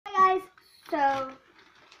So,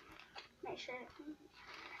 make sure.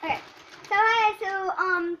 Okay. So, hi.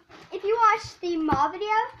 So, if you watched the mall video,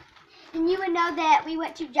 then you would know that we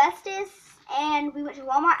went to Justice and we went to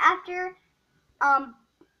Walmart after.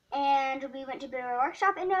 And we went to Builder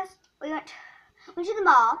Workshop and we went to the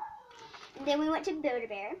mall. And then we went to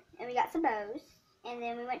Build-A-Bear and we got some bows. And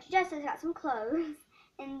then we went to Justice and got some clothes.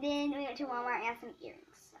 And then we went to Walmart and got some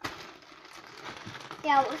earrings.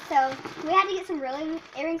 Yeah, so we had to get some real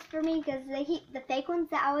earrings for me because the fake ones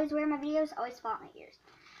that I always wear in my videos always fall out my ears.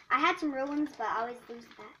 I had some real ones, but I always lose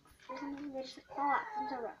the backs. They just fall out. I'm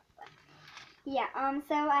so rough. But yeah,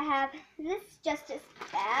 so I have this Justice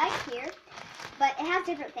bag here, but it has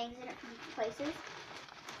different things in it from different places.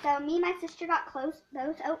 So me and my sister got those.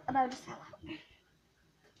 Oh, about just fell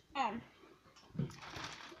out.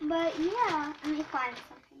 But yeah, let me find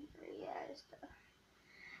something for you guys.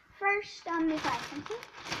 First, let me find something.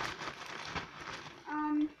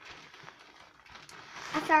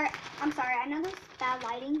 I'm sorry. I know there's bad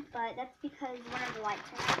lighting, but that's because one of the lights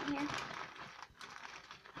are out here.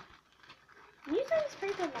 Usually it's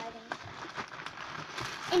pretty good lighting.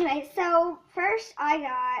 Anyway, so first I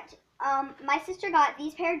got, my sister got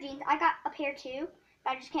these pair of jeans. I got a pair too,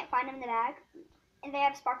 but I just can't find them in the bag. And they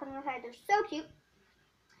have sparkles on the side. They're so cute.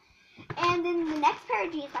 And then the next pair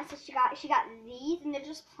of jeans my sister got, she got these, and they're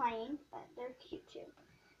just plain, but they're cute too.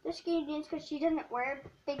 They're skinny jeans because she doesn't wear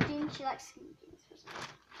big jeans. She likes skinny jeans for some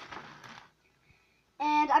reason.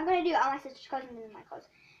 And I'm going to do all my sister's clothes and then my clothes.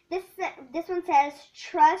 This one says,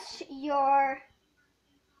 trust your...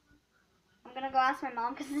 I'm going to go ask my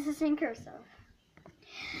mom because this is in cursive.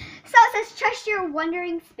 So it says, trust your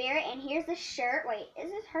wandering spirit. And here's the shirt. Wait, is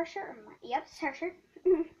this her shirt or mine? Yep, it's her shirt.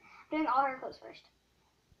 Doing all her clothes first.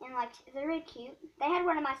 And like, they're really cute. They had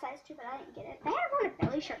one of my size too, but I didn't get it. They had one of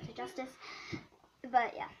belly shirts at Justice.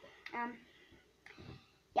 But yeah.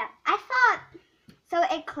 Yeah, I thought, so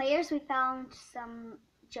at Claire's we found some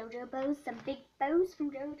JoJo bows, some big bows from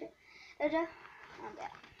JoJo. Yeah.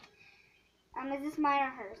 Is this mine or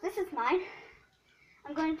hers? This is mine.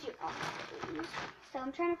 I'm going to do all of these. So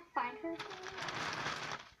I'm trying to find her.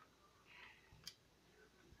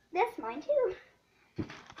 That's mine too.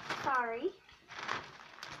 Sorry.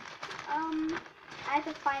 I have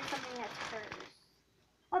to find something that's hers.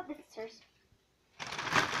 Oh, this is hers.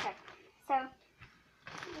 Okay, so.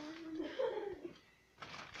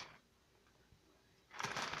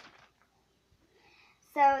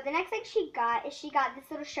 So the next thing she got is this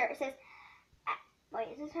little shirt. It says, wait,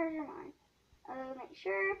 is this hers or mine? Make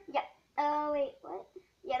sure. Yep. Oh, wait, what?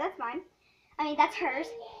 Yeah, that's mine. I mean, that's hers.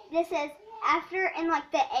 This says, after, and like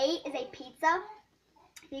the A is a pizza.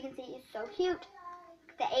 You can see it's so cute.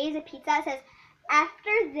 The A is a pizza. It says,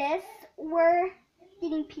 after this, we're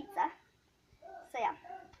getting pizza. So yeah.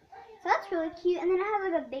 So that's really cute. And then I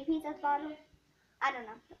have like a big pizza at the bottom. I don't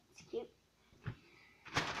know. It's cute.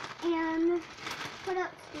 And what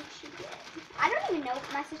else did she get? I don't even know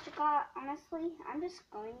what my sister got, honestly. I'm just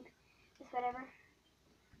going with whatever.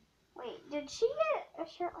 Wait, did she get a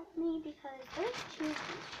shirt like me? Because there's two of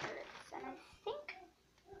these shirts. And I think...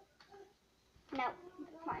 No,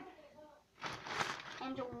 it's mine.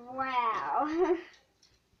 And wow.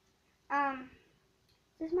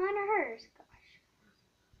 Is this mine or hers? Gosh.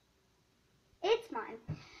 It's mine.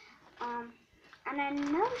 And I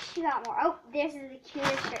know she got more. Oh, this is the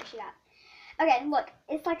cutest shirt she got. Okay, look.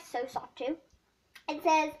 It's like so soft too. It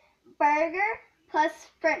says, burger plus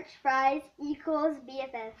french fries equals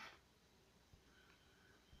BFF.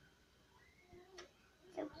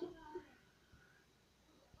 So cute.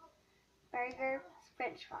 Burger plus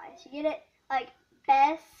french fries. You get it? Like,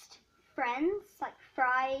 best friends. Like,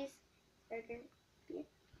 fries, burger, BFF.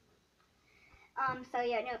 So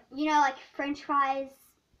yeah, no, you know, like french fries,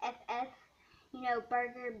 FF. You know,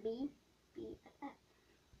 burger, BFF.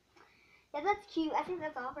 Yeah, that's cute. I think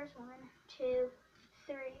that's all. First 1, 2,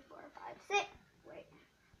 3, 4, 5, 6. Wait.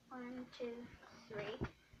 1, 2, 3.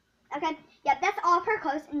 Okay. Yeah, that's all of her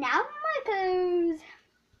clothes. Now my clothes.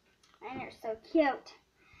 And they're so cute.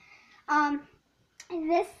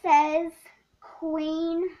 This says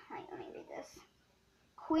Queen. Wait, let me read this.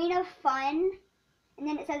 Queen of Fun. And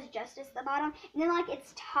then it says Justice at the bottom. And then like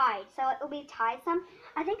it's tied. So it'll be tied some.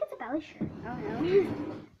 I think it's a belly shirt. Oh no.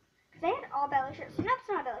 Because they had all belly shirts. No, it's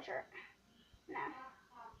not a belly shirt. No.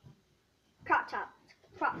 Crop top.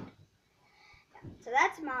 Cropped. Yeah, so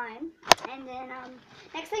that's mine. And then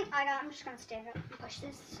next thing I got, I'm just gonna stand up and push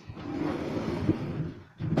this.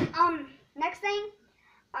 Next thing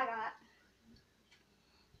I got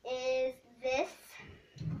is this.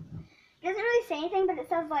 It doesn't really say anything, but it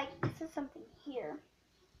says something here.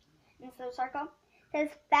 In this little circle. It says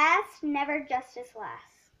fast, never justice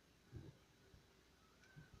lasts.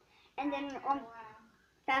 And then on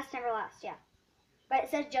Fast Never Lasts, yeah. But it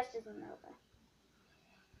says Justice in the middle there.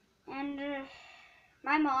 And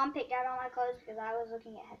my mom picked out all my clothes because I was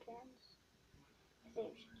looking at headbands.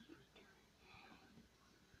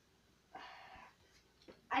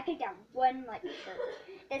 I picked out one like shirt.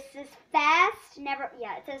 It says Fast Never.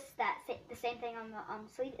 Yeah, it says that the same thing on the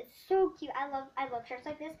sleeve. It's so cute. I love shirts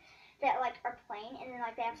like this that like are plain and then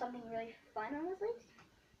like they have something really fun on the sleeves.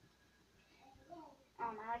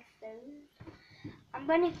 I like those. I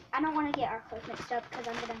don't want to get our clothes mixed up because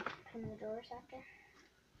I'm gonna put them in the drawers after.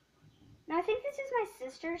 No, I think this is my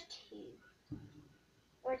sister's too,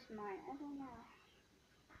 or it's mine. I don't know.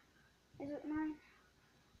 Is it mine?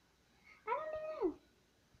 I don't know.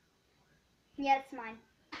 Yeah, it's mine.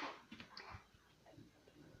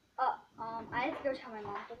 I have to go tell my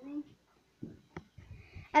mom something.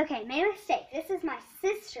 Okay, made a mistake. This is my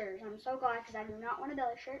sister's. I'm so glad because I do not want a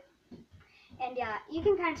belly shirt. And yeah, you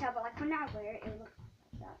can kind of tell, but like when I wear it, it looks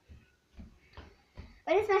like that.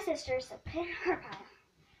 But it's my sister's, so put it in her pile.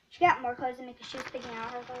 She got more clothes than me because she was picking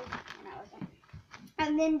out her clothes, and I wasn't.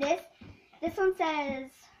 And then this one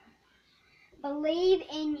says, "Believe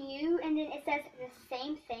in you," and then it says the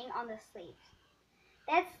same thing on the sleeves.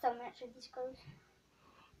 That's so much of these clothes.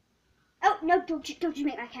 Oh no! Don't you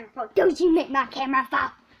make my camera fall! Don't you make my camera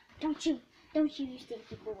fall! Don't you, you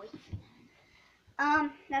stinky boy!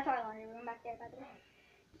 That's our laundry room back there, by the way.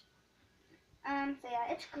 So yeah,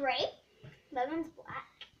 it's great. The other one's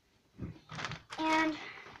black, and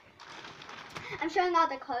I'm showing all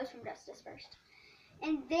the clothes from Justice first.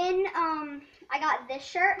 And then I got this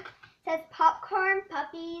shirt. It says Popcorn,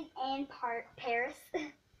 Puppies, and Paris.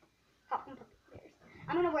 Popcorn, Puppies, Paris.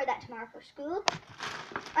 I'm gonna wear that tomorrow for school.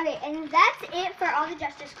 Okay, and that's it for all the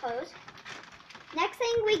Justice clothes. Next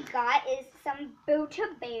thing we got is some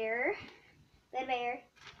Build-A-Bear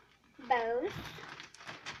bows.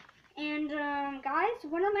 And guys,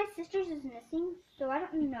 one of my sisters is missing, so I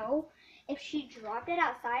don't know if she dropped it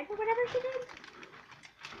outside or whatever she did.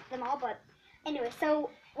 Them all, but anyway, so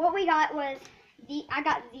what we got was I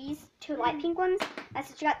got these two light pink ones. My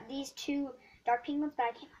sister got these two dark pink ones,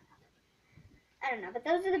 but I don't know. But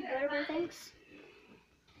those are the Build-A-Bear things.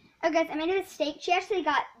 Oh guys, I made a mistake. She actually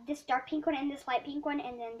got this dark pink one and this light pink one,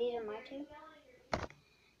 and then these are my two.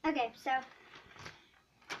 Okay, so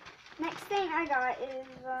next thing I got is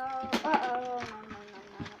no,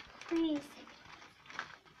 please.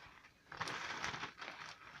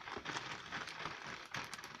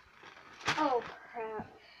 Oh crap.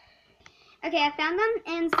 Okay, I found them,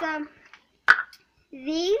 and so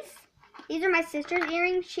these are my sister's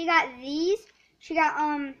earrings. She got these. She got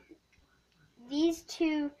these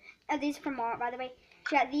two. These from Walmart, by the way.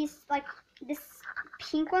 She got these, like, this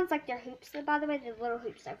pink ones, like, they're hoops, by the way. They're little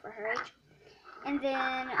hoops, though, for her age. And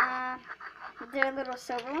then, they're little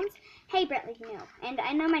silver ones. Hey, Brentley, no. And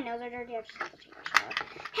I know my nails are dirty. I just have to change my shower.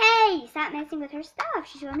 Hey, stop messing with her stuff.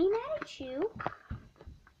 She's gonna be mad at you.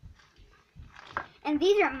 And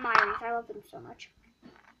these are my earrings. I love them so much.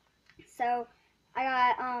 So, I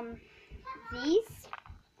got, these.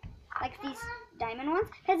 Like, these diamond ones.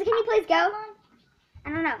 Kenzie, can you please go? I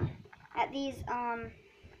don't know. At these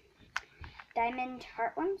diamond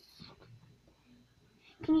heart ones.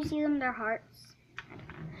 Can you see them? They're hearts.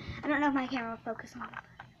 I don't know if my camera will focus on them.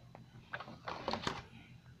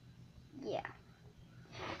 Yeah.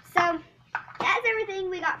 So that's everything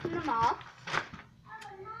we got from the mall.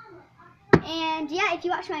 And yeah, if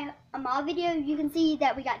you watch my mall video, you can see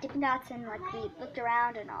that we got Dippin' Dots and like we looked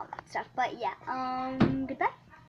around and all that stuff. But yeah, goodbye.